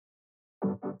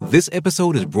This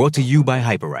episode is brought to you by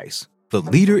Hyperice, the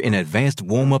leader in advanced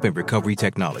warm-up and recovery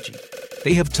technology.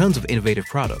 They have tons of innovative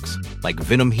products, like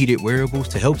Venom-heated wearables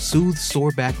to help soothe sore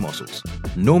back muscles,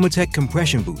 Normatec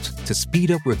compression boots to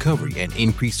speed up recovery and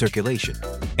increase circulation,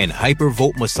 and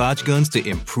Hypervolt massage guns to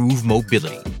improve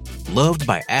mobility. Loved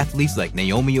by athletes like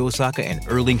Naomi Osaka and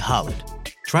Erling Haaland.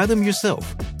 Try them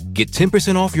yourself. Get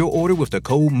 10% off your order with the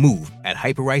code MOVE at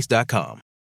Hyperice.com.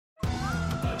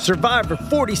 Survivor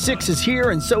 46 is here,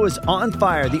 and so is On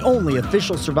Fire, the only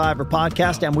official Survivor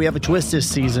podcast, and we have a twist this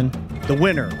season. The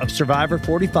winner of Survivor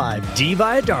 45, Dee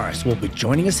Valladares, will be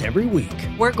joining us every week.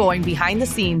 We're going behind the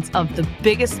scenes of the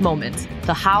biggest moments,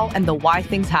 the how and the why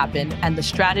things happen, and the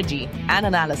strategy and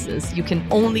analysis you can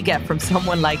only get from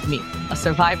someone like me, a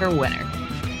Survivor winner.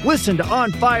 Listen to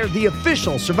On Fire, the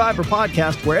official Survivor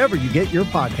podcast, wherever you get your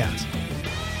podcasts.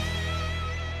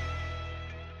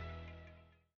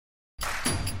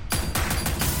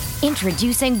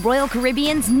 Introducing Royal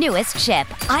Caribbean's newest ship,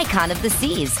 Icon of the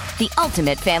Seas, the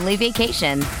ultimate family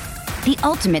vacation. The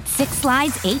ultimate 6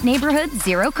 slides, 8 neighborhoods,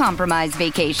 0 compromise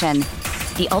vacation.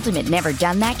 The ultimate never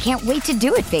done that, can't wait to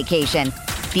do it vacation.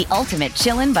 The ultimate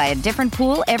chillin' by a different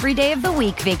pool every day of the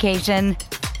week vacation.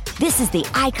 This is the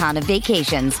Icon of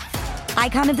Vacations.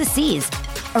 Icon of the Seas,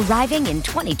 arriving in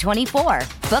 2024.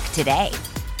 Book today.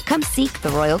 Come seek the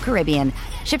Royal Caribbean.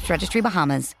 Ships Registry,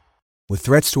 Bahamas. With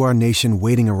threats to our nation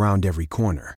waiting around every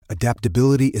corner,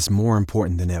 adaptability is more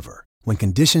important than ever. When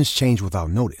conditions change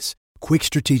without notice, quick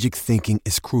strategic thinking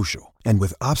is crucial. And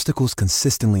with obstacles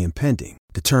consistently impending,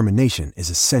 determination is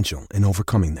essential in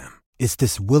overcoming them. It's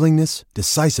this willingness,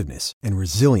 decisiveness, and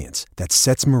resilience that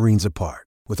sets Marines apart.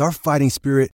 With our fighting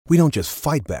spirit, we don't just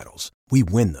fight battles, we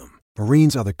win them.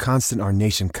 Marines are the constant our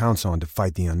nation counts on to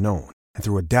fight the unknown. And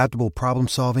through adaptable problem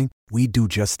solving, we do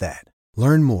just that.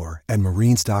 Learn more at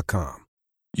marines.com.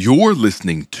 You're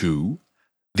listening to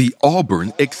The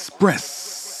Auburn Express.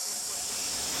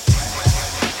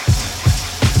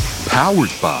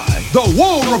 Powered by The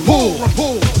War Report.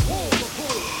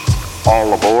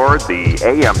 All aboard the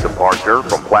AM departure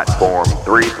from platform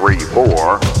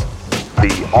 334,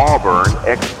 The Auburn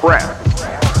Express.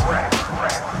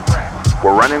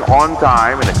 We're running on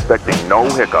time and expecting no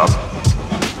hiccups.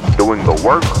 Doing the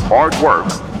work, hard work,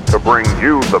 to bring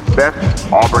you the best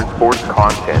Auburn sports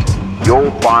content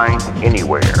you'll find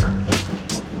anywhere.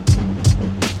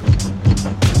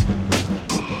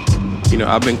 You know,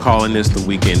 I've been calling this the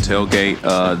weekend tailgate.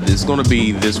 This is going to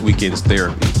be this weekend's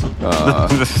therapy.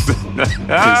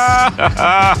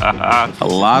 A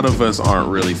lot of us aren't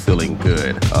really feeling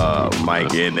good,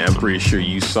 Mike, and I'm pretty sure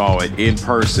you saw it in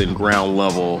person, ground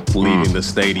level, leaving the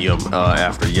stadium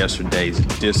after yesterday's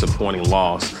disappointing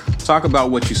loss. Talk about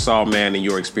what you saw, man, in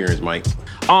your experience, Mike.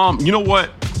 You know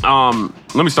what?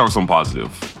 Let me start with something positive.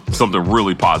 Something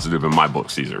really positive in my book,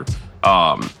 Caesar.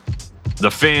 The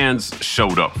fans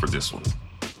showed up for this one.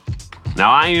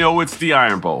 Now, I know it's the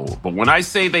Iron Bowl, but when I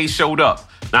say they showed up,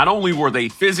 not only were they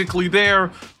physically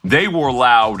there, they were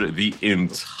loud the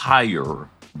entire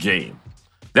game.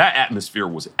 That atmosphere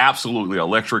was absolutely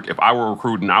electric. If I were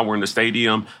recruiting, I were in the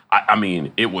stadium, I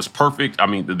mean, it was perfect. I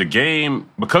mean, the game,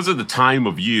 because of the time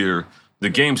of year, the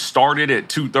game started at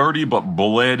 2:30, but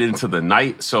bled into the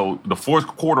night. So the fourth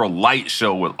quarter light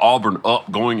show with Auburn up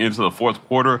going into the fourth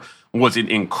quarter was an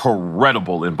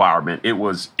incredible environment. It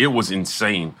was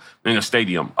insane in the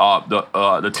stadium.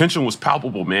 The tension was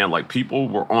palpable, man. Like, people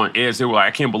were on edge. They were like,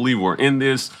 I can't believe we're in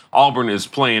this. Auburn is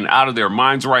playing out of their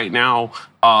minds right now.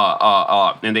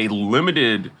 And they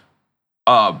limited.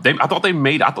 I thought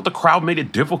the crowd made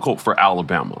it difficult for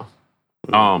Alabama.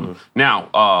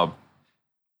 Now,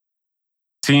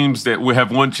 teams that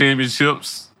have won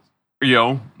championships,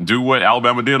 do what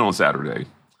Alabama did on Saturday.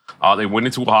 They went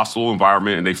into a hostile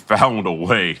environment and they found a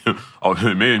way.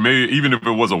 Maybe even if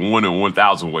it was a 1 in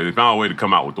 1,000 way, they found a way to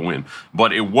come out with the win.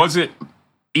 But it wasn't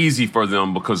easy for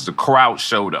them because the crowd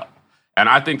showed up. And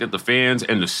I think that the fans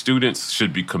and the students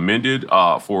should be commended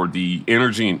for the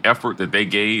energy and effort that they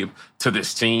gave to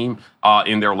this team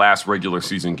in their last regular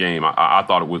season game. I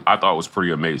thought it was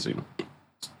pretty amazing.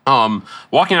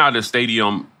 Walking out of the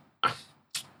stadium,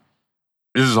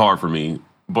 this is hard for me,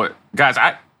 but guys,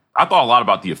 I thought a lot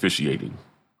about the officiating.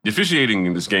 The officiating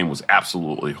in this game was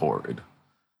absolutely horrid.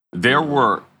 There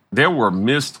were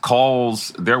missed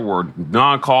calls, there were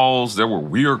non-calls, there were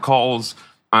weird calls.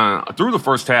 Through the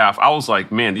first half, I was like,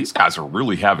 man, these guys are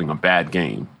really having a bad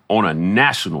game on a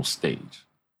national stage.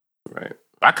 Right.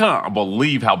 I can't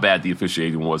believe how bad the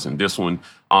officiating was in this one.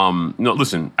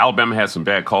 Listen, Alabama had some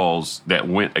bad calls that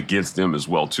went against them as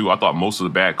well, too. I thought most of the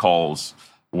bad calls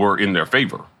were in their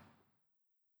favor.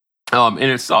 And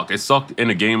it sucked. It sucked in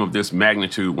a game of this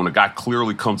magnitude when a guy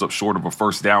clearly comes up short of a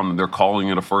first down and they're calling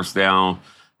it a first down,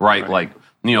 right? Like,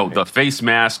 the face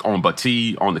mask on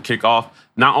Bati on the kickoff.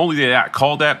 Not only did they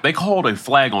call that, they called a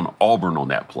flag on Auburn on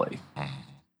that play.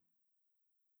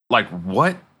 Like,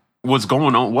 what was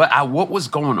going on? What was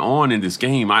going on in this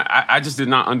game? I just did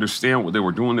not understand what they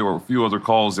were doing. There were a few other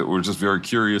calls that were just very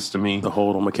curious to me. The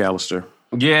hold on McAllister.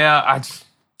 Yeah,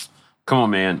 come on,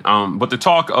 man. But the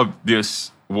talk of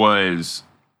this was,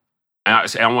 and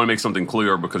I want to make something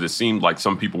clear because it seemed like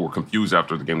some people were confused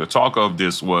after the game. The talk of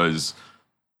this was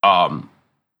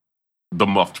the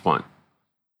muffed punt.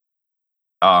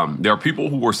 There are people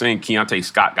who were saying Keionte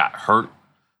Scott got hurt.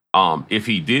 If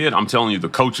he did, I'm telling you, the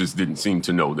coaches didn't seem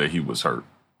to know that he was hurt.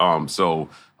 So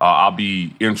I'll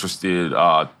be interested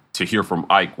to hear from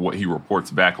Ike what he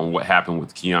reports back on what happened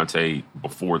with Keionte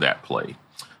before that play.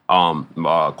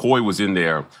 Coy was in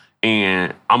there,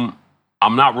 and I'm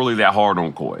not really that hard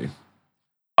on Coy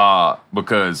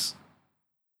because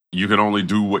you can only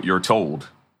do what you're told.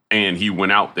 And he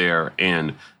went out there,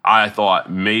 and I thought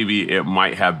maybe it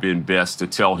might have been best to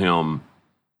tell him,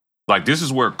 like, this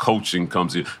is where coaching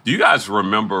comes in. Do you guys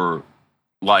remember,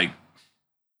 like,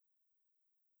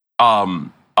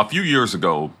 a few years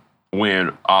ago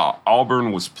when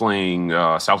Auburn was playing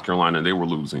South Carolina and they were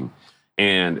losing,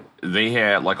 and they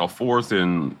had, like, a 4th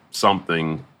and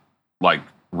something, like,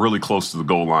 really close to the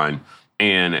goal line.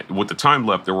 And with the time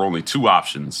left, there were only 2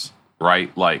 options,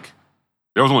 right? Like,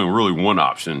 there was only really one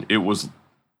option. It was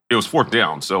 4th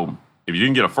down. So if you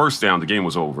didn't get a first down, the game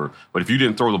was over. But if you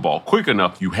didn't throw the ball quick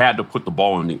enough, you had to put the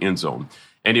ball in the end zone.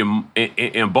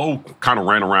 And Bo kind of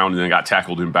ran around and then got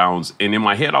tackled in bounds. And in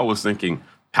my head, I was thinking,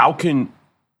 how can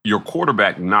your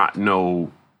quarterback not know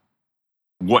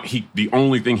the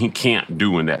only thing he can't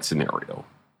do in that scenario?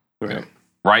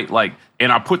 Right? Like,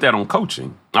 and I put that on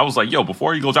coaching. I was like, yo,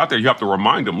 before he goes out there, you have to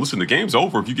remind him, listen, the game's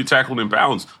over. If you get tackled in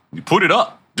bounds, you put it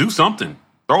up. Do something.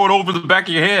 Throw it over the back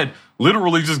of your head.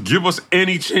 Literally just give us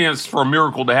any chance for a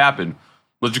miracle to happen.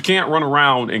 But you can't run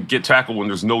around and get tackled when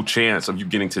there's no chance of you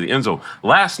getting to the end zone.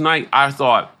 Last night, I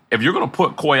thought, if you're going to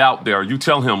put Coy out there, you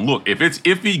tell him, look, if it's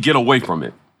iffy, get away from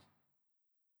it.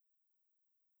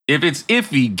 If it's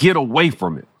iffy, get away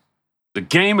from it. The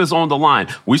game is on the line.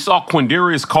 We saw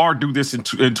Quindarius Carr do this in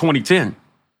 2010.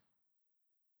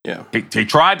 Yeah. They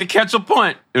tried to catch a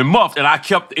punt and muffed, and I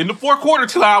kept, in the 4th quarter,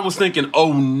 till I was thinking,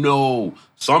 oh no.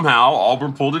 Somehow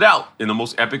Auburn pulled it out in the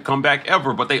most epic comeback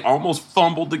ever, but they almost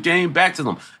fumbled the game back to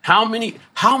them. How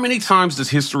many times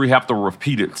does history have to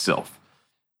repeat itself?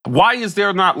 Why is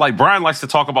there not, like, Brian likes to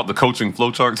talk about the coaching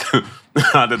flowcharts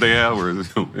that they have, where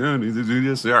yeah, need to do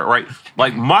this, right?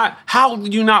 Like, how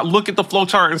do you not look at the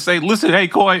flowchart and say, listen, hey,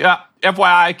 Coy,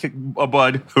 FYI,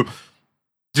 bud,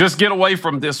 just get away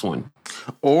from this one.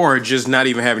 Or just not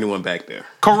even have anyone back there.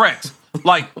 Correct.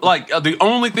 Like the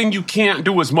only thing you can't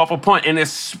do is muff a punt, and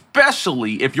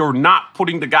especially if you're not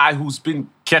putting the guy who's been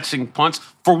catching punts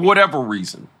for whatever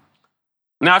reason.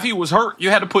 Now, if he was hurt, you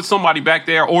had to put somebody back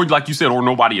there, or like you said, or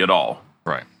nobody at all.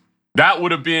 Right. That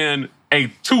would have been a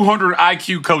 200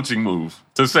 IQ coaching move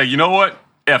to say, you know what?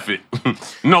 F it.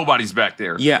 Nobody's back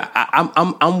there. Yeah,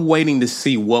 I'm waiting to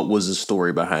see what was the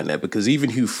story behind that, because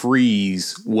even Hugh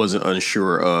Freeze wasn't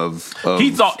unsure of he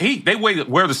thought they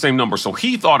wear the same number, so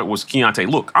he thought it was Keionte.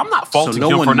 Look, I'm not faulting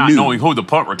him for not knowing who the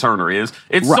punt returner is.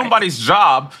 It's somebody's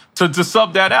job to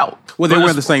sub that out. Well, they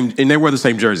wear the same, and they wear the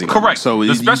same jersey number. Correct. So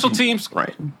the special teams,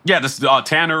 right? Yeah, this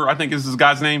Tanner, I think is this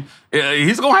guy's name.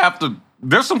 He's gonna have to.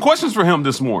 There's some questions for him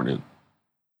this morning.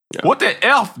 Yeah. What the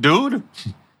F, dude?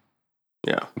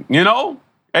 Yeah. You know?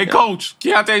 Hey, Coach,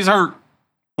 Keionte's hurt.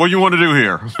 What do you want to do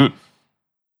here?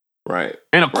 Right.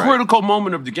 In a critical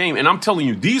moment of the game. And I'm telling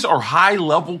you, these are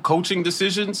high-level coaching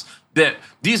decisions that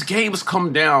these games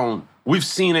come down. We've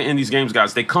seen it in these games,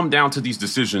 guys. They come down to these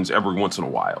decisions every once in a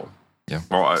while. Yeah.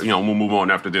 Or, we'll move on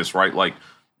after this, right? Like,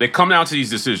 they come down to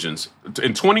these decisions.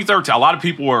 In 2013, a lot of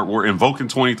people were invoking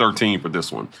 2013 for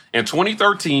this one. In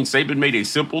 2013, Saban made a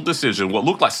simple decision,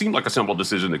 what seemed like a simple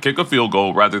decision, to kick a field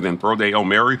goal rather than throw the Hail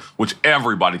Mary, which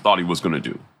everybody thought he was going to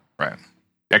do. Right.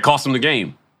 That cost him the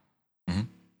game.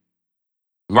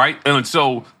 Mm-hmm. Right? And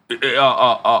so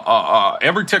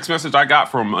every text message I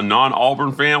got from a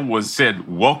non-Auburn fan said,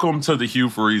 welcome to the Hugh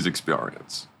Freeze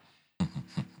experience.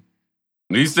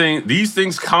 These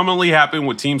things commonly happen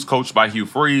with teams coached by Hugh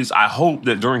Freeze. I hope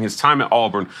that during his time at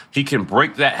Auburn, he can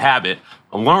break that habit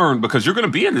and learn, because you're going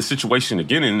to be in this situation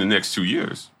again in the next 2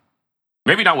 years.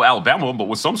 Maybe not with Alabama, but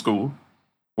with some school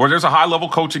where there's a high-level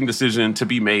coaching decision to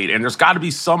be made, and there's got to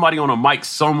be somebody on a mic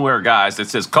somewhere, guys, that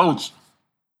says, Coach,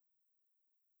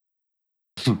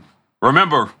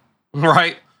 remember,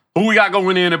 right? Who we got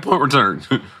going in at punt return?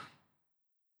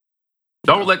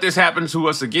 Don't let this happen to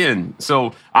us again.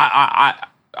 So I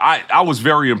was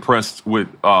very impressed with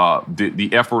the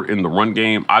effort in the run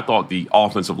game. I thought the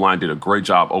offensive line did a great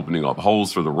job opening up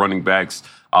holes for the running backs.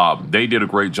 They did a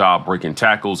great job breaking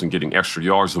tackles and getting extra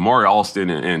yards. Amari Alston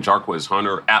and Jarquez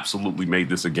Hunter absolutely made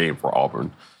this a game for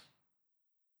Auburn.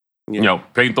 Yeah. You know,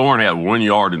 Payton Thorne had 1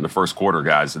 yard in the first quarter,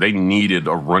 guys. They needed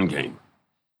a run game.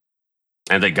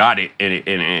 And they got it, and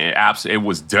it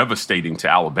was devastating to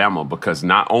Alabama because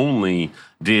not only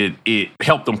did it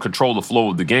help them control the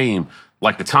flow of the game,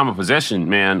 like the time of possession,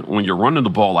 man, when you're running the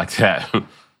ball like that,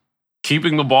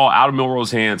 keeping the ball out of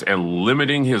Milroe's hands and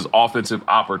limiting his offensive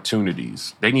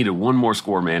opportunities. They needed one more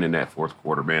score, man, in that fourth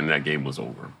quarter, man, and that game was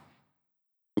over.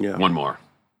 Yeah. One more.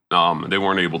 They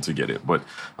weren't able to get it. But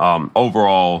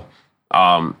overall,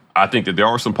 I think that there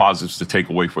are some positives to take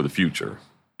away for the future.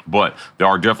 But there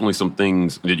are definitely some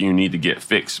things that you need to get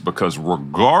fixed because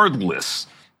regardless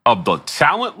of the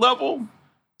talent level,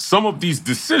 some of these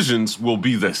decisions will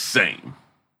be the same.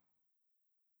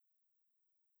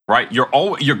 Right? You're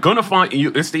going to find,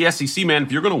 it's the SEC, man.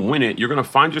 If you're going to win it, you're going to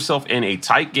find yourself in a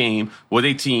tight game with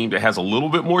a team that has a little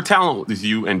bit more talent with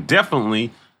you and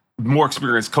definitely more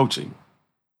experienced coaching.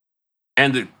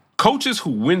 And the coaches who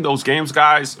win those games,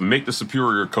 guys, make the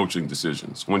superior coaching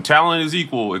decisions. When talent is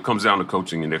equal, it comes down to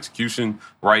coaching and execution,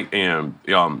 right? And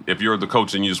if you're the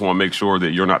coach and you just want to make sure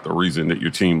that you're not the reason that your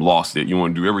team lost it, you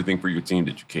want to do everything for your team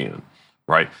that you can,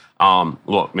 right?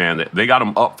 Look, man, they got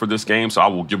them up for this game, so I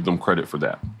will give them credit for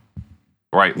that,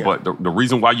 right? Yeah. But the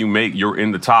reason why you're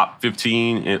in the top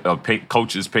 15 of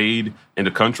coaches paid in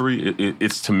the country,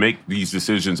 it's to make these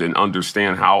decisions and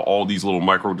understand how all these little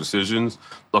micro decisions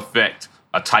affect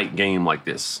a tight game like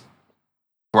this,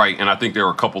 right? And I think there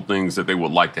are a couple things that they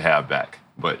would like to have back.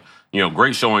 But, you know,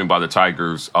 great showing by the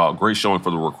Tigers, great showing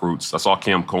for the recruits. I saw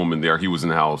Cam Coleman there. He was in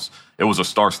the house. It was a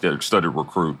star-studded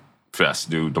recruit fest,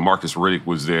 dude. DeMarcus Riddick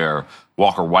was there.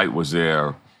 Walker White was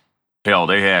there. Hell,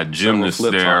 they had gymnasts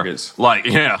there. Targets. Like,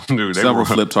 yeah, dude. Several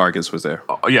flip targets was there.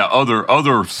 Yeah,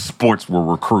 other sports were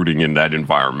recruiting in that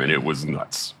environment. It was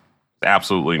nuts.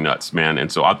 Absolutely nuts, man.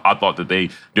 And so I thought that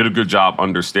they did a good job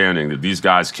understanding that these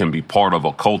guys can be part of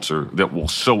a culture that will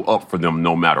show up for them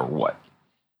no matter what.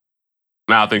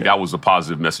 Now, I think that was a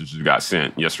positive message that got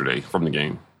sent yesterday from the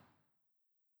game.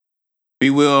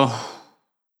 B. Will,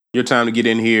 your time to get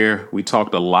in here. We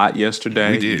talked a lot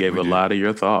yesterday. You gave a lot of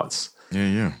your thoughts.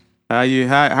 Yeah. How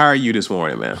are you this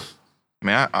morning, man?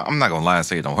 Man, I'm not going to lie and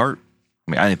say it don't hurt.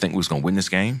 I mean, I didn't think we was going to win this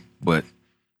game, but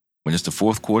when it's the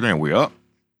fourth quarter and we're up,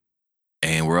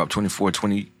 and we're up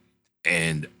 24-20.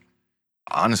 And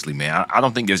honestly, man, I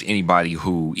don't think there's anybody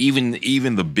who, even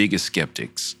the biggest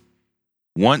skeptics,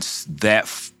 once that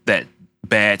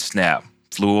bad snap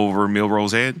flew over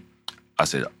Milroe's head, I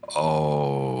said,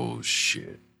 oh,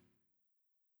 shit.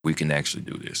 We can actually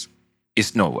do this.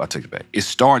 I take it back. It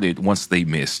started once they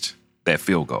missed that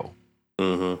field goal.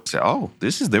 Mm-hmm. I said, oh,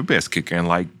 this is their best kicker in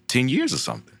like 10 years or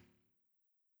something.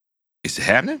 Is it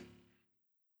happening?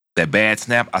 That bad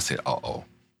snap, I said, uh-oh.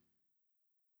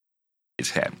 It's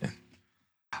happening.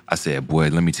 I said, boy,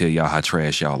 let me tell y'all how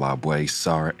trash y'all are, boy.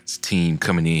 Sorry, it's team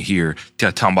coming in here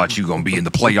talking about you going to be in the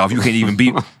playoff. You can't even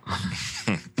beat me.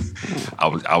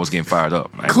 I was getting fired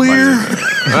up. Man. Clear.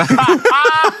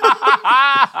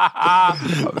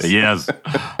 Yes.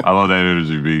 I love that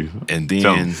energy, B. And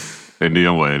then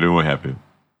what happened?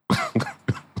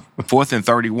 4th and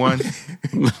 31.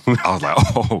 I was like,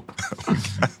 oh.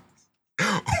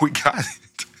 We got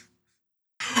it.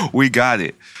 We got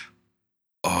it.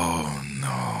 Oh,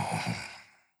 no.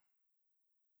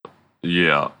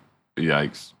 Yeah.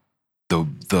 Yikes.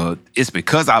 It's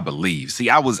because I believe. See,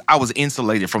 I was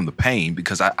insulated from the pain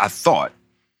because I thought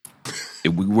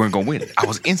we weren't going to win it. I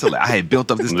was insulated. I had built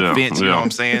up this defense, you know what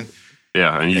I'm saying?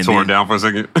 Yeah, and you tore it down for a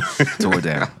second? Tore it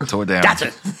down.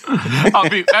 Gotcha.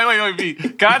 Wait, B.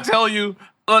 Can I tell you,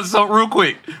 so real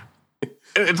quick,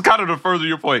 it's kind of to further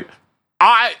your point.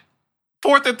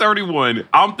 4th and 31,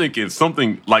 I'm thinking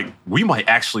something like we might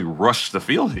actually rush the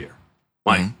field here.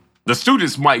 Like the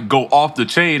students might go off the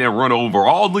chain and run over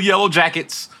all the yellow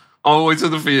jackets all the way to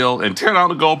the field and tear down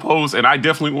the goalpost. And I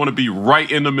definitely want to be right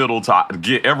in the middle to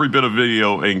get every bit of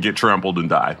video and get trampled and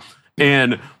die.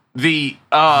 And I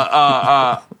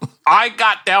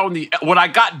got down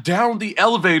the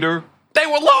elevator, they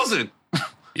were losing.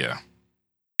 Yeah.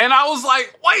 And I was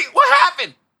like, wait, what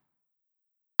happened?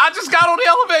 I just got on the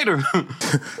elevator.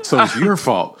 So it's your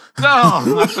fault. No,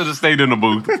 I should have stayed in the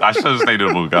booth.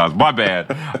 Guys. My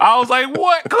bad. I was like,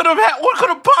 what could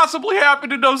have possibly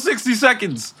happened in those 60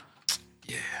 seconds?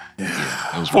 Yeah.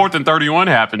 It was 4th and 31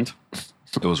 happened.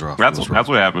 It was rough. That's what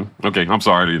happened. Okay, I'm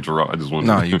sorry to interrupt. I just wanted.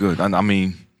 No, you're good. I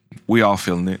mean, we all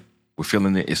feeling it. We're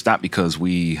feeling it. It's not because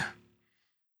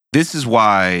This is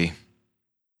why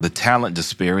the talent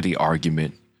disparity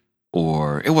argument,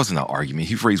 or it wasn't an argument.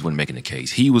 Hugh Freeze wasn't making a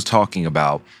case. He was talking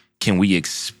about, can we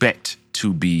expect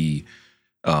to be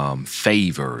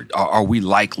favored? Are we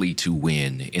likely to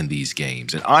win in these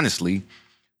games? And honestly,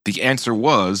 the answer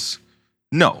was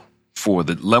no. For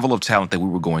the level of talent that we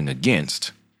were going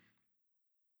against,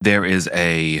 there is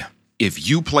if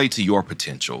you play to your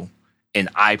potential and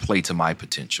I play to my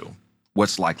potential,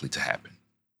 what's likely to happen?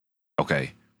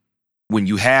 Okay. When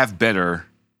you have better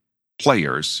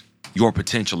players, your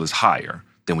potential is higher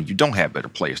than when you don't have better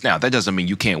players. Now, that doesn't mean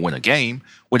you can't win a game.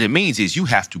 What it means is you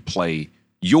have to play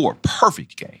your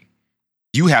perfect game.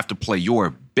 You have to play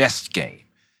your best game.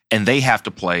 And they have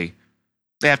to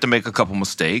make a couple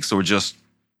mistakes, or just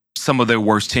some of their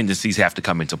worst tendencies have to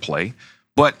come into play.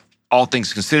 But all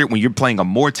things considered, when you're playing a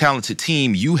more talented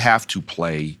team, you have to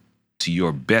play to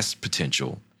your best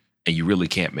potential, and you really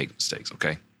can't make mistakes,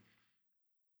 okay?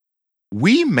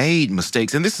 We made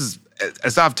mistakes, and this is,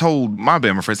 as I've told my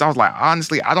Bama friends, I was like,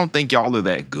 honestly, I don't think y'all are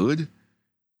that good.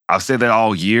 I've said that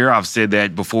all year. I've said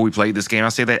that before we played this game. I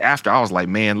said that after. I was like,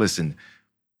 man, listen,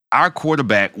 our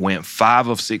quarterback went 5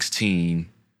 of 16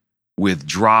 with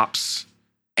drops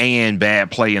and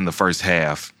bad play in the first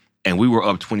half, and we were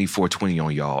up 24-20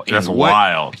 on y'all. That's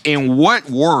wild. In what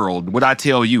world would I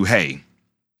tell you, hey,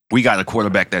 we got a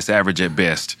quarterback that's average at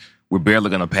best, we're barely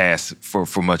going to pass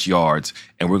for much yards,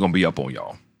 and we're going to be up on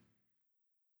y'all?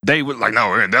 They were like,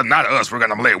 no, that's not us. We're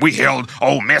going to play. We held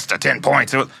Ole Miss to 10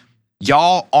 points.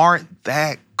 Y'all aren't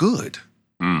that good.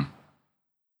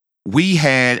 We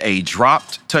had a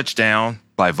dropped touchdown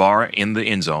by VAR in the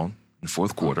end zone in the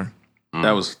fourth quarter.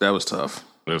 That was tough.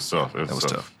 That was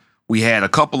tough. We had a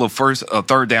couple of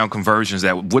third down conversions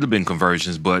that would have been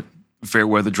conversions, but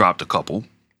Fairweather dropped a couple.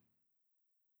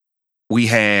 We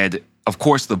had, of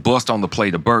course, the bust on the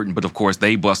play to Burton, but of course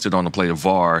they busted on the play to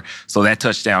VAR, so that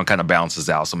touchdown kind of balances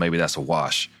out, so maybe that's a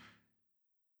wash.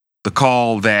 The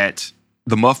call that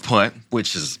the muff punt,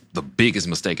 which is the biggest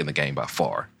mistake in the game by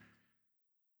far.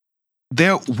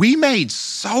 We made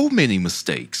so many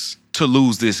mistakes to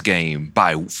lose this game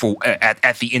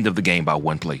at the end of the game by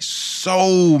one play.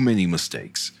 So many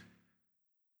mistakes.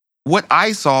 What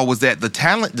I saw was that the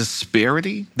talent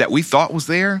disparity that we thought was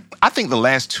there, I think the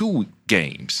last 2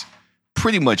 games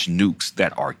pretty much nukes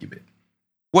that argument.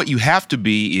 What you have to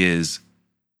be is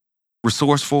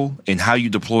resourceful in how you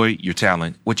deploy your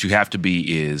talent. What you have to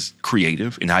be is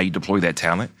creative in how you deploy that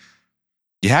talent.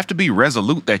 You have to be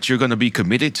resolute that you're going to be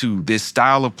committed to this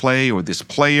style of play or this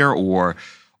player or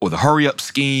the hurry-up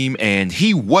scheme, and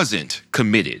he wasn't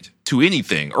committed to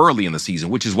anything early in the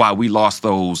season, which is why we lost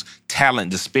those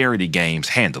talent disparity games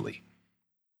handily.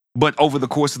 But over the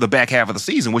course of the back half of the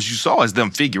season, what you saw is them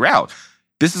figure out,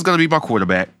 this is going to be my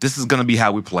quarterback. This is going to be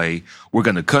how we play. We're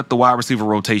going to cut the wide receiver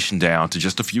rotation down to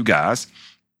just a few guys,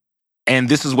 and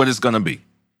this is what it's going to be.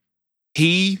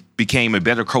 He became a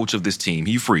better coach of this team,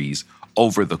 Hugh Freeze,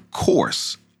 over the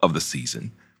course of the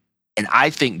season. And I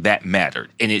think that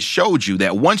mattered. And it showed you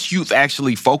that once you've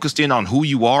actually focused in on who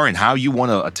you are and how you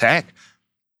want to attack,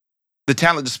 the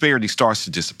talent disparity starts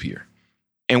to disappear.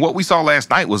 And what we saw last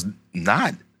night was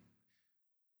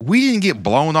we didn't get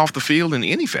blown off the field in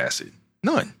any facet.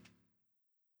 None.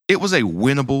 It was a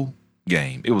winnable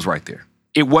game. It was right there.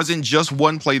 It wasn't just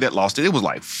one play that lost it. It was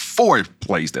like 4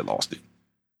 plays that lost it.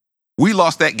 We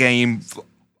lost that game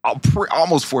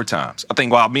almost 4 times. I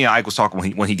think while me and Ike was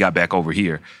talking when he got back over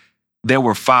here, there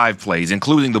were 5 plays,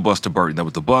 including the bust to Burton. There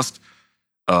was the bust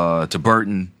to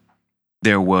Burton.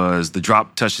 There was the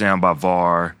drop touchdown by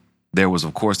VAR. There was,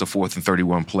 of course, the 4th and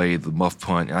 31 play, the muff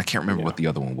punt, and I can't remember what the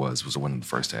other one was. It was the one in the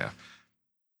first half.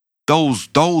 Those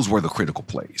were the critical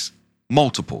plays.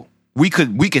 Multiple. We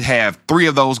could have 3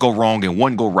 of those go wrong and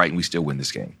 1 go right, and we still win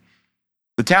this game.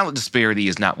 The talent disparity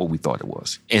is not what we thought it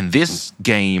was. And this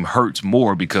game hurts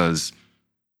more because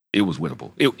it was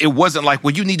winnable. It wasn't like,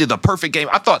 well, you needed the perfect game.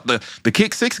 I thought the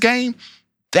kick 6 game,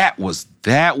 that was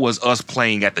us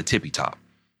playing at the tippy top.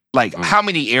 Like, how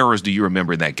many errors do you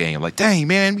remember in that game? Like, dang,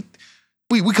 man,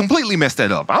 we completely messed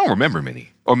that up. I don't remember many.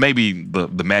 Or maybe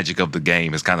the magic of the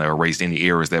game has kind of erased any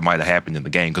errors that might have happened in the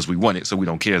game because we won it, so we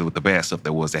don't care what the bad stuff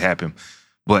that was that happened.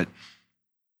 But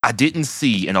I didn't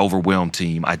see an overwhelmed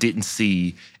team. I didn't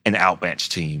see an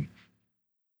outmatched team.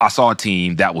 I saw a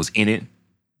team that was in it.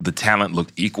 The talent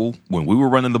looked equal. When we were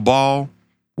running the ball,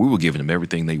 we were giving them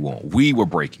everything they want. We were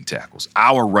breaking tackles.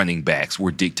 Our running backs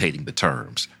were dictating the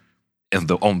terms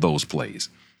on those plays.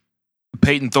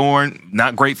 Peyton Thorne,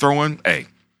 not great throwing. Hey,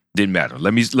 Didn't matter.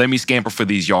 Let me scamper for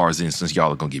these yards in since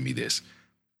y'all are going to give me this.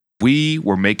 We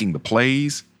were making the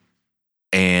plays,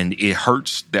 and it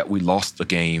hurts that we lost the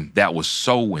game. That was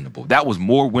so winnable. That was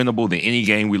more winnable than any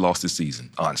game we lost this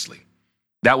season, honestly.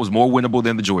 That was more winnable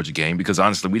than the Georgia game because,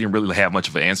 honestly, we didn't really have much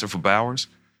of an answer for Bowers.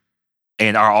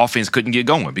 And our offense couldn't get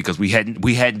going because we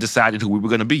hadn't decided who we were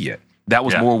going to be yet. That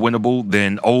was more winnable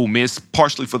than Ole Miss,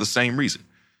 partially for the same reason.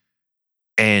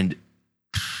 And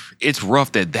it's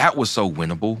rough that was so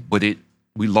winnable, but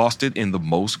we lost it in the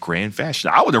most grand fashion.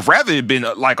 I would have rather it been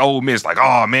like Ole Miss, like,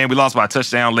 oh, man, we lost by a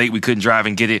touchdown late. We couldn't drive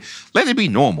and get it. Let it be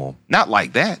normal. Not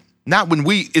like that. Not when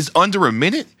it's under a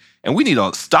minute and we need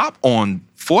a stop on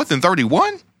 4th and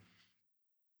 31.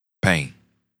 Pain.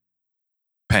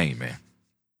 Pain, man.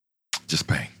 Just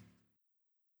pain.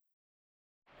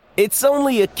 It's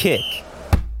only a kick.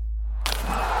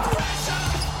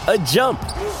 A jump.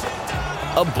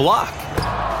 A block.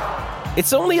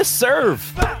 It's only a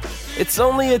serve. It's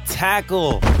only a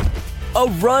tackle. A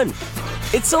run.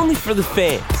 It's only for the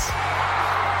fans.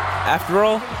 After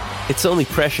all, it's only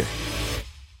pressure.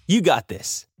 You got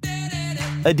this.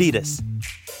 Adidas.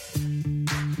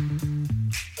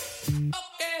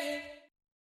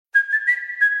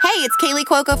 Hey, it's Kaylee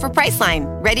Cuoco for Priceline.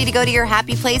 Ready to go to your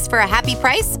happy place for a happy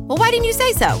price? Well, why didn't you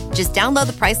say so? Just download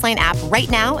the Priceline app right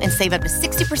now and save up to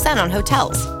 60% on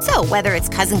hotels. So whether it's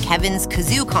Cousin Kevin's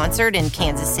Kazoo Concert in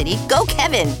Kansas City, go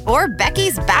Kevin, or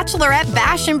Becky's Bachelorette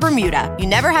Bash in Bermuda, you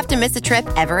never have to miss a trip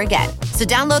ever again. So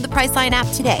download the Priceline app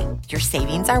today. Your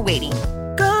savings are waiting.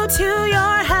 Go to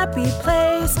your happy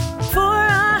place for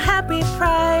a happy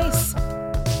price.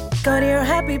 Go to your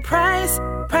happy price,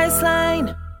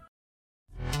 Priceline.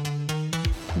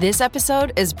 This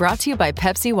episode is brought to you by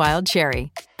Pepsi Wild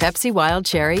Cherry. Pepsi Wild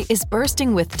Cherry is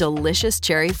bursting with delicious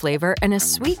cherry flavor and a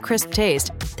sweet, crisp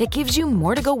taste that gives you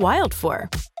more to go wild for.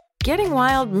 Getting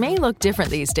wild may look different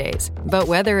these days, but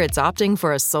whether it's opting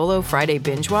for a solo Friday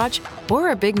binge watch or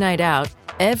a big night out,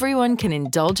 everyone can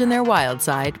indulge in their wild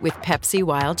side with Pepsi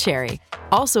Wild Cherry.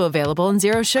 Also available in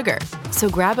Zero Sugar. So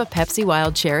grab a Pepsi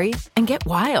Wild Cherry and get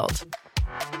wild.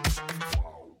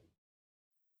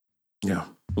 Yeah.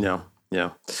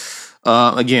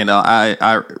 Again,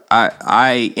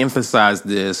 I emphasize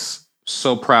this.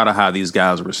 So proud of how these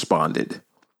guys responded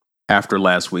after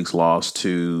last week's loss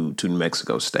to New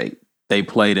Mexico State. They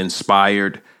played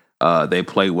inspired. They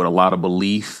played with a lot of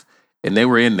belief, and they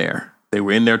were in there. They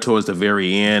were in there towards the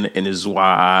very end, and this is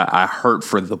why I hurt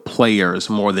for the players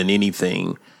more than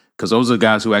anything, because those are the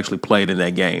guys who actually played in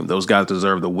that game. Those guys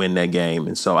deserve to win that game.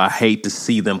 And so I hate to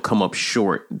see them come up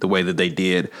short the way that they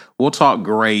did. We'll talk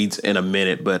grades in a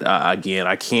minute, but again,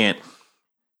 I can't.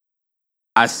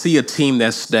 I see a team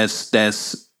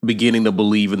that's beginning to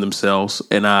believe in themselves,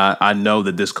 and I know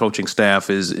that this coaching staff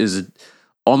is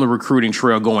on the recruiting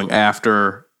trail going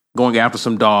after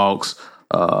some dogs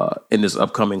in this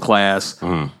upcoming class.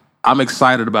 Mm. I'm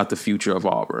excited about the future of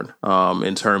Auburn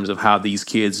in terms of how these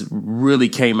kids really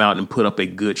came out and put up a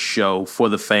good show for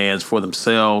the fans, for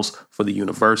themselves, for the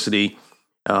university.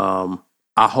 I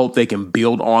hope they can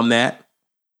build on that.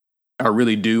 I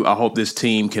really do. I hope this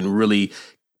team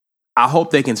I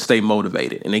hope they can stay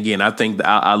motivated. And again, I think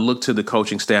I look to the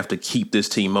coaching staff to keep this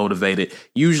team motivated.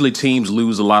 Usually teams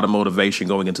lose a lot of motivation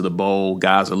going into the bowl.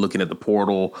 Guys are looking at the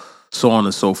portal, so on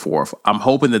and so forth. I'm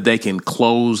hoping that they can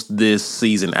close this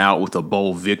season out with a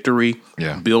bowl victory,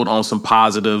 build on some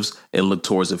positives, and look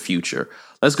towards the future.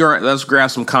 Let's grab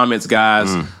some comments,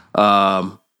 guys,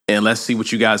 and let's see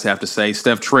what you guys have to say.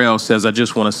 Steph Trail says, I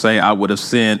just want to say I would have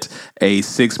sent a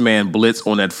 6-man blitz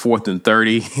on that 4th and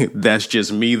 30. That's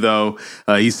just me, though.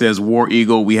 He says, War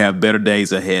Eagle, we have better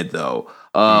days ahead, though.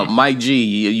 Mike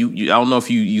G, you I don't know if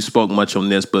you spoke much on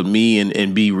this, but me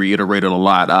and B reiterated a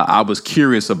lot. I was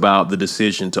curious about the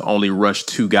decision to only rush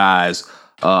 2 guys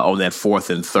on that 4th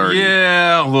and 30.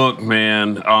 Yeah, look,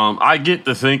 man, I get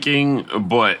the thinking,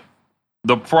 but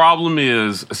the problem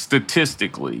is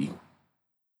statistically,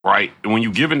 right? When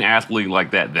you give an athlete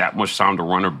like that much time to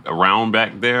run around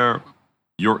back there,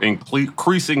 you're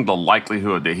increasing the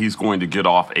likelihood that he's going to get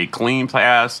off a clean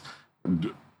pass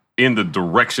in the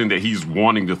direction that he's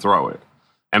wanting to throw it.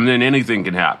 And then anything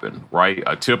can happen, right?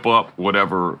 A tip up,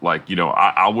 whatever. Like,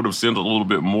 I would have sent a little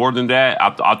bit more than that.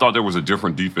 I thought there was a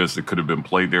different defense that could have been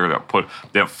played there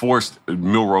that forced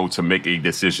Milroe to make a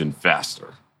decision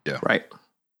faster. Yeah. Right.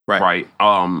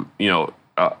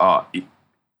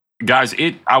 Guys,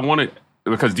 I wanted,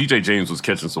 because DJ James was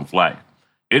catching some flack.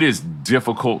 it is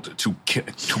difficult to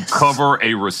cover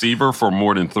a receiver for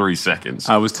more than 3 seconds.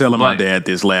 I was telling my dad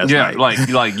this last night.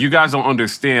 Yeah, like you guys don't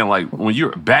understand. Like when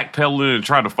you're backpedaling and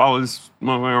trying to follow this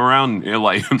motherfucker around, and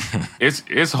like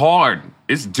it's hard.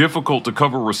 It's difficult to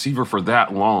cover a receiver for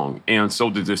that long. And so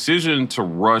the decision to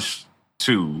rush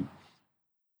 2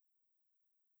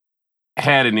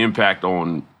 had an impact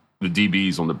on the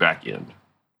DBs on the back end.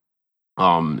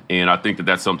 And I think that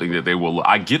that's something that they will.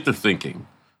 I get the thinking,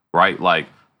 right? Like.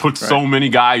 Put so many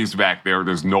guys back there,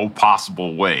 there's no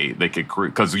possible way they could create,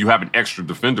 because you have an extra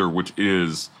defender, which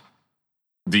is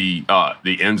the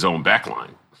end zone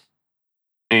backline.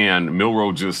 And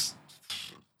Milroe just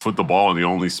put the ball in the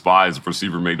only spot as the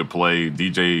receiver made the play.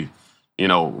 DJ, he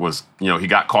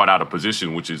got caught out of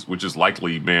position, which is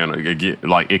likely, man, again,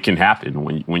 like it can happen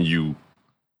when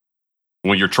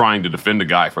you're trying to defend a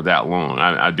guy for that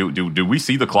long. Do we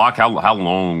see the clock? How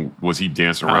long was he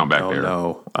dancing around back there?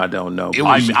 I don't know.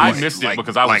 I missed it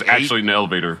because I was actually in the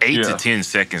elevator. 8 to 10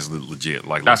 seconds legit.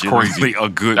 Like that's crazy. A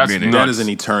good minute. That is an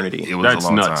eternity. It was a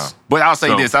long time. But I'll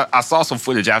say this. I saw some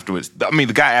footage afterwards. I mean,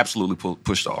 the guy absolutely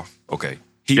pushed off. Okay.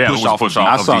 He pushed off.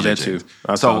 I saw that too.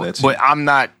 But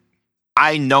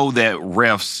I know that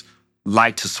refs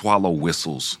like to swallow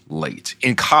whistles late.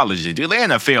 In college, they do. The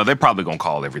NFL, they're probably going to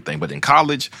call everything. But in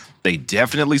college, they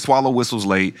definitely swallow whistles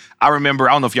late. I don't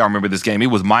know if y'all remember this game. It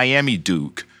was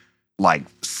Miami-Duke like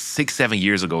 6-7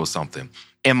 years ago or something.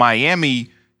 And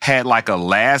Miami had like a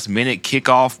last-minute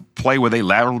kickoff play where they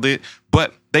lateraled it.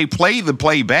 But they played the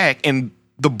play back, and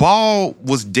the ball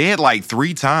was dead like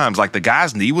 3 times. Like the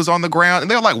guy's knee was on the ground.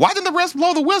 And they were like, why didn't the refs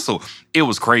blow the whistle? It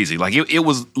was crazy. Like it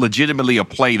was legitimately a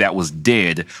play that was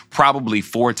dead probably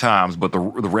 4 times, but the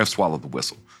ref swallowed the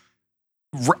whistle.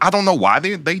 I don't know why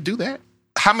they do that.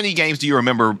 How many games do you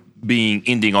remember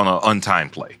ending on an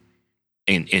untimed play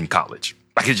in college?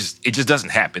 Like it just doesn't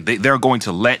happen. They're going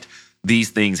to let these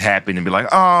things happen and be like,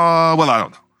 oh, well, I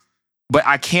don't know. But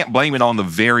I can't blame it on the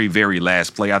very, very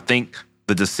last play. I think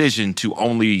the decision to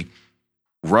only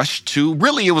rush 2,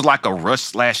 really it was like a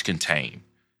rush/contain,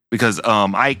 because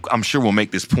I'm sure we'll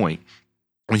make this point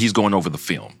when he's going over the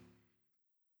film.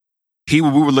 We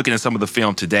were looking at some of the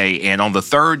film today, and on the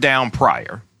 3rd down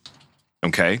prior,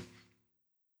 okay,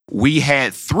 we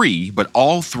had 3, but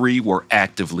all 3 were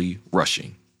actively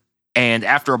rushing. And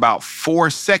after about 4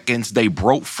 seconds, they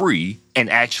broke free and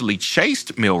actually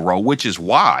chased Milroe, which is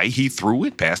why he threw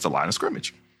it past the line of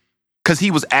scrimmage. Because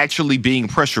he was actually being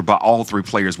pressured by all 3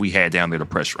 players we had down there to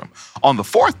pressure him. On the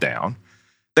 4th down,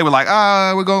 they were like,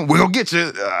 we're gonna get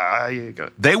you. Here you go.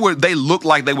 They looked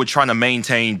like they were trying to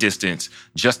maintain distance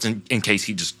just in case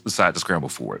he just decided to scramble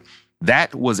for it.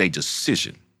 That was a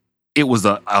decision. It was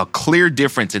a clear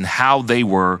difference in how they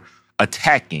were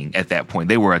attacking at that point.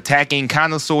 They were attacking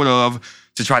kind of sort of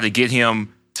to try to get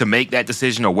him to make that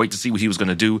decision or wait to see what he was going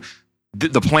to do.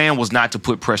 The plan was not to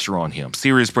put pressure on him,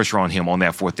 serious pressure on him on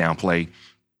that 4th down play.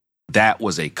 That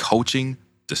was a coaching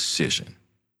decision.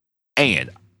 And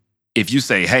if you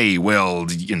say, hey, well,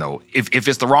 if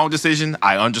it's the wrong decision,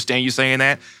 I understand you saying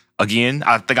that. Again,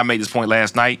 I think I made this point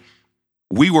last night.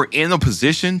 We were in a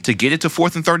position to get it to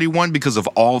 4th and 31 because of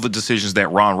all the decisions that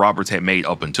Ron Roberts had made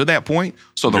up until that point.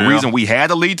 So the reason we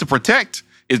had a lead to protect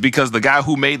is because the guy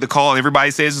who made the call,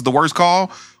 everybody says is the worst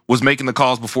call, was making the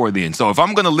calls before then. So if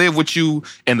I'm going to live with you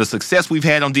and the success we've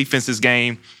had on defense this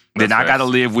game, then I got to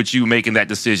live with you making that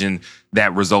decision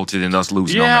that resulted in us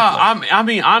losing. Yeah, I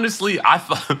mean, honestly,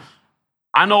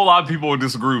 I know a lot of people would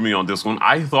disagree with me on this one.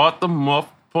 I thought the muff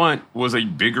punt was a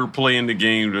bigger play in the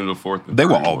game than the 4th and 31. They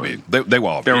were all big. They were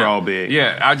all big. They were all big.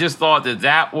 Yeah, I just thought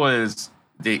that was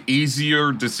the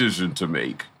easier decision to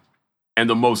make and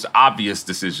the most obvious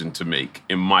decision to make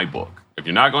in my book. If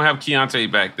you're not going to have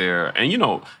Keontae back there, and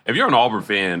if you're an Auburn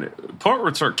fan, punt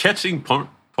return, catching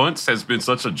punts has been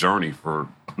such a journey for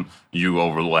you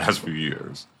over the last few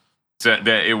years. That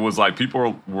it was like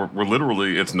people were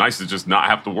literally, it's nice to just not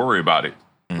have to worry about it.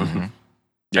 Mm-hmm.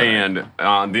 Yeah.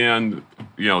 And then,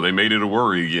 they made it a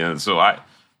worry again. So I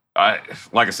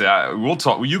like I said, we'll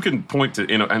talk. You can point to,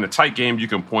 in a tight game, you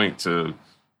can point to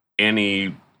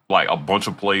any, like a bunch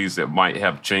of plays that might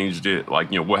have changed it. Like,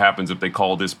 what happens if they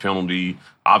call this penalty?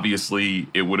 Obviously,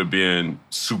 it would have been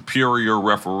superior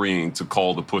refereeing to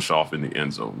call the push off in the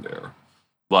end zone there.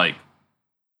 Like,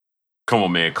 come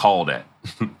on, man, call that.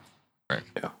 Right.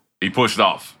 Yeah. He pushed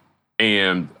off.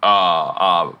 And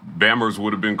Bammers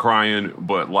would have been crying.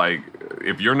 But, like,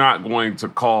 if you're not going to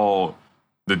call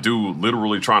the dude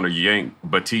literally trying to yank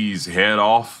Batiste head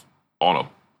off on a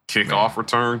kickoff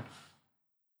return,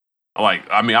 like,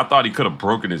 I mean, I thought he could have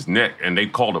broken his neck, and they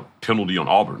called a penalty on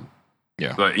Auburn.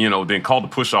 Yeah. But, then called the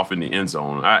push off in the end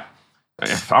zone.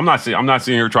 I'm not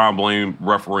sitting here trying to blame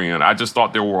refereeing. I just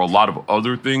thought there were a lot of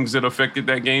other things that affected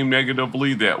that game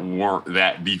negatively that weren't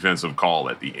that defensive call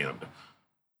at the end.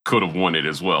 Could have won it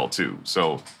as well, too.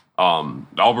 So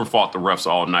Auburn fought the refs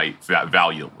all night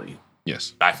valiantly.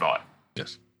 Yes. I thought.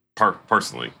 Yes.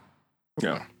 Personally.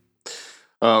 Yeah.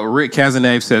 Rick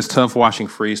Cazenave says, tough watching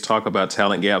Freeze talk about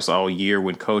talent gaps all year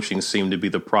when coaching seemed to be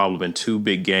the problem in 2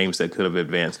 big games that could have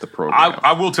advanced the program.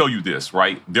 I will tell you this,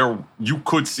 right? You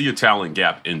could see a talent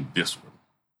gap in this one,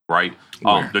 right?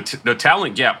 The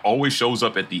talent gap always shows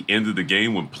up at the end of the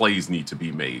game when plays need to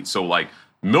be made. So, like,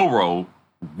 Milroe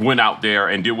went out there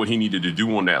and did what he needed to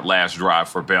do on that last drive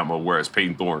for Bama, whereas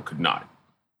Peyton Thorne could not,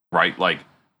 right? Like,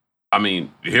 I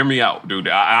mean, hear me out, dude.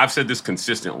 I've said this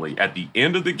consistently. At the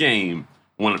end of the game,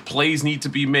 when plays need to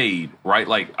be made, right?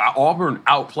 Like, Auburn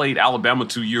outplayed Alabama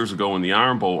 2 years ago in the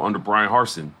Iron Bowl under Brian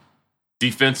Harsin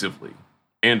defensively.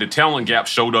 And the talent gap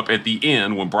showed up at the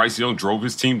end when Bryce Young drove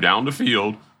his team down the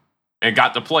field and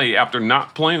got to play after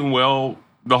not playing well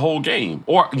the whole game.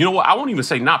 Or, you know what? I won't even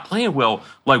say not playing well.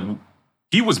 Like,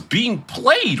 he was being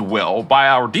played well by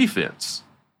our defense.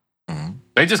 Mm-hmm.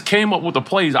 They just came up with the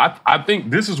plays. I think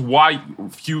this is why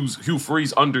Hugh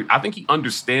Freeze I think he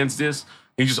understands this.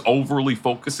 He just overly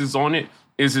focuses on it,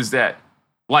 is that,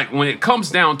 like, when it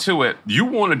comes down to it, you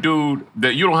want a dude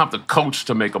that you don't have to coach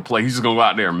to make a play. He's just going to go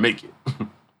out there and make it.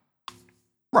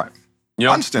 Right. You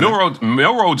know,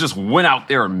 Milroe just went out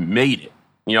there and made it.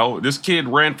 You know, this kid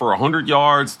ran for 100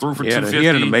 yards, threw for 250. He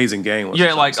had an amazing game.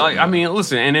 Yeah, I mean,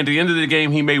 listen, and at the end of the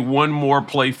game, he made one more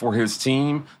play for his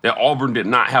team that Auburn did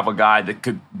not have a guy that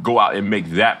could go out and make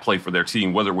that play for their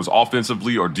team, whether it was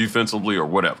offensively or defensively or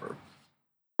whatever.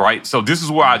 Right? So this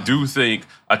is where I do think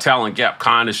a talent gap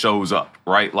kind of shows up,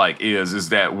 right? Like, is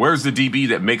that where's the DB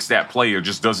that makes that play or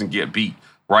just doesn't get beat,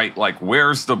 right? Like,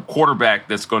 where's the quarterback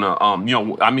that's going to, you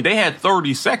know, I mean, they had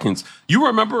 30 seconds. You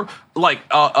remember, like,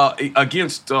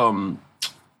 against, what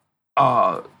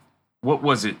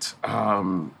was it?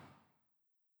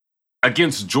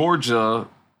 Against Georgia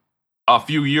a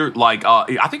few years, like,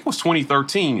 I think it was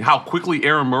 2013, how quickly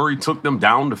Aaron Murray took them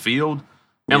down the field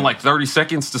in like 30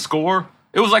 seconds to score.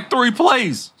 It was like 3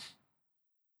 plays.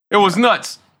 It was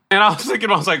nuts. And I was thinking,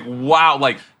 wow,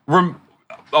 like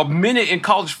a minute in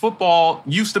college football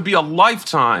used to be a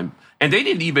lifetime. And they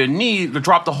didn't even need to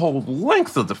drop the whole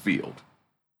length of the field.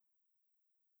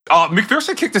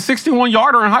 McPherson kicked a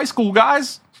 61-yarder in high school,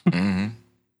 guys. Mm-hmm.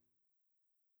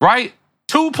 Right?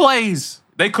 2 plays.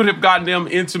 They could have gotten them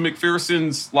into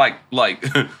McPherson's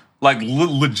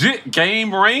legit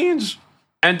game range.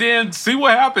 And then see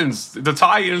what happens. The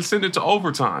tie and send it to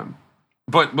overtime.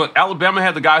 But Alabama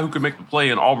had the guy who could make the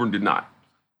play, and Auburn did not.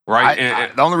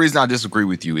 Right? The only reason I disagree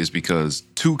with you is because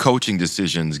 2 coaching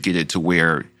decisions get it to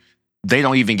where they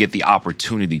don't even get the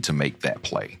opportunity to make that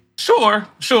play. Sure.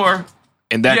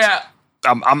 And that's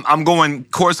I'm going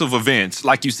course of events.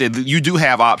 Like you said, you do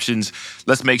have options.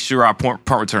 Let's make sure our punt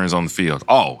return is on the field.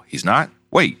 Oh, he's not?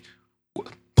 Wait.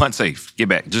 Punt safe. Get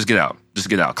back. Just get out.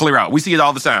 Clear out. We see it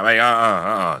all the time. Hey,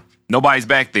 nobody's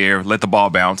back there. Let the ball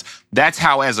bounce. That's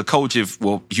how, as a coach,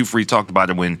 Hugh Freeze talked about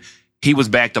it when he was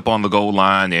backed up on the goal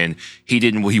line and he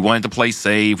wanted to play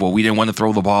safe. Well, we didn't want to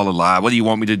throw the ball alive. What do you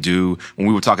want me to do? When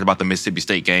we were talking about the Mississippi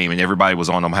State game and everybody was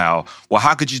on him, how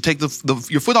could you take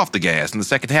your foot off the gas in the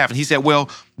second half? And he said, well,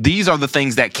 these are the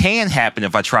things that can happen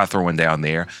if I try throwing down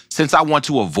there. Since I want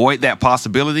to avoid that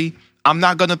possibility, I'm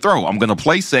not going to throw. I'm going to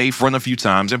play safe, run a few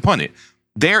times, and punt it.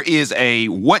 There is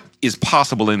what is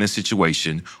possible in this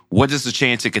situation. What is the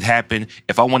chance it could happen?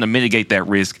 If I want to mitigate that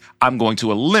risk, I'm going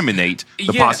to eliminate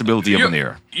the possibility of an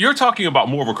error. You're talking about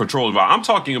more of a control environment. I'm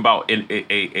talking about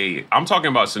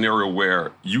a scenario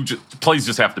where plays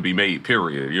just have to be made,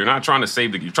 period. You're not trying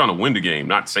to you're trying to win the game,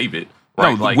 not save it.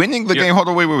 Right? No, winning the game, hold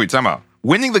on, wait, time out.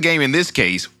 Winning the game in this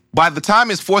case, by the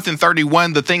time it's 4th and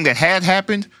 31, the thing that had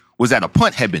happened was that a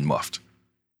punt had been muffed.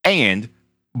 And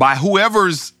by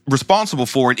whoever's responsible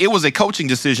for it, it was a coaching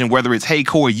decision, whether it's, hey,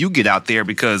 Corey, you get out there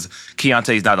because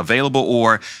Keontae's not available,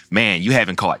 or, man, you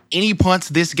haven't caught any punts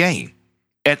this game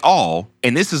at all,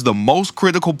 and this is the most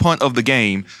critical punt of the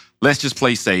game. Let's just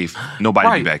play safe.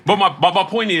 Nobody be back there. But my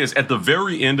point is, at the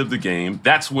very end of the game,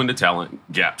 that's when the talent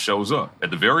gap shows up.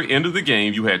 At the very end of the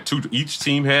game, you had each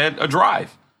team had a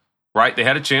drive, right? They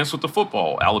had a chance with the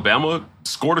football. Alabama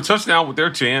scored a touchdown with their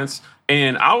chance.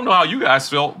 And I don't know how you guys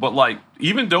felt, but, like,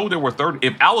 even though there were 30,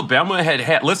 if Alabama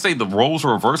had, let's say the roles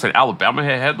were reversed and Alabama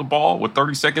had the ball with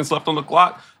 30 seconds left on the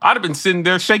clock, I'd have been sitting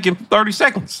there shaking for 30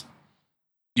 seconds.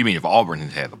 You mean if Auburn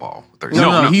had the ball?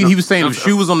 No, he was saying if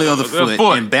Shoe was on the other foot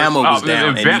and Bama was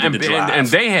down and drive. And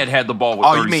they had the ball with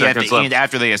 30 seconds left. You mean at the end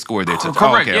after they had scored their touchdown?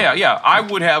 Correct, yeah. I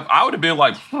would have been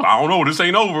like, I don't know, this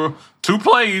ain't over. 2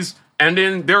 plays, and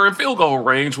then they're in field goal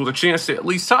range with a chance to at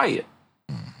least tie it.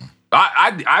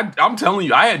 I'm telling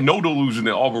you, I had no delusion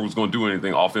that Auburn was going to do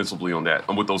anything offensively on that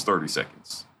with those 30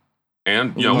 seconds.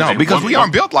 And no, because we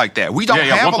aren't built like that. We don't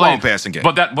have a long passing game.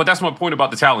 But that's my point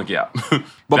about the talent gap.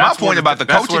 But my point about the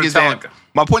coaching is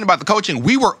that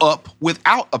we were up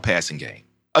without a passing game.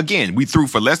 Again, we threw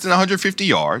for less than 150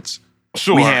 yards.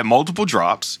 Sure, we had multiple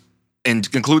drops, and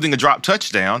including a drop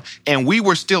touchdown, and we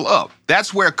were still up.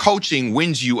 That's where coaching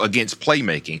wins you against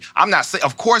playmaking. I'm not saying,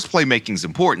 of course, playmaking is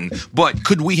important, but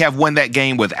could we have won that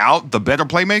game without the better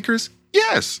playmakers?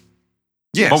 Yes.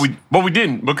 Yes. But we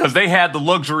didn't, because they had the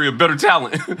luxury of better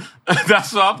talent.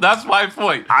 That's my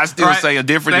point. I still say a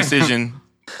different decision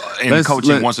in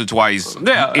coaching once or twice.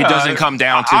 Yeah, it doesn't come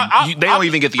down to they don't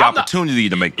even get the opportunity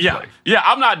to make the play. Yeah,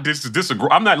 I'm not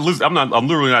disagreeing. I'm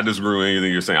literally not disagreeing with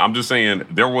anything you're saying. I'm just saying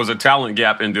there was a talent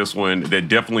gap in this one that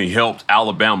definitely helped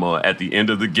Alabama at the end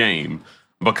of the game,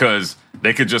 because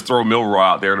they could just throw Milroe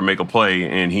out there to make a play,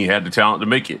 and he had the talent to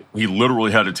make it. He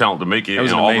literally had the talent to make it. It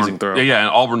was an amazing throw. Yeah, and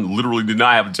Auburn literally did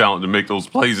not have the talent to make those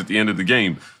plays at the end of the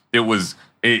game. And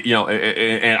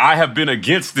I have been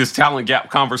against this talent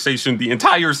gap conversation the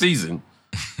entire season.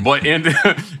 But in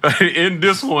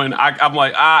this one, I'm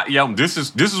like, this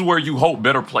is where you hope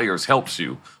better players helps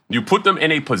you. You put them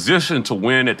in a position to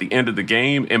win at the end of the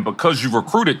game, and because you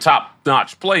recruited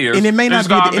top-notch players, and it may not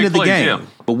be at the end of the game,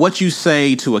 but what you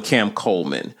say to a Cam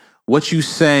Coleman, what you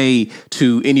say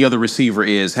to any other receiver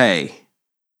is, hey,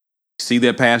 see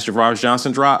that pass Javaris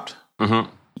Johnson dropped? Mm-hmm.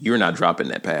 You're not dropping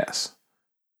that pass.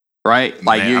 Right?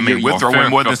 Like, we're throwing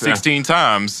more than 16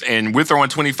 times, and we're throwing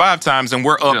 25 times, and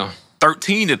we're up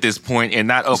 13 at this point, and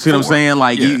not up 4. See what I'm saying?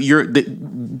 Like,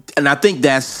 and I think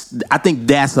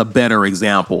that's a better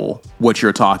example what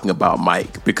you're talking about,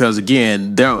 Mike, because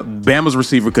again, Bama's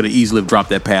receiver could have easily dropped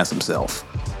that pass himself,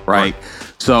 right?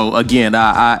 So again,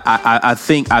 I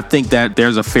think that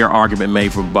there's a fair argument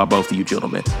made by both of you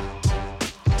gentlemen.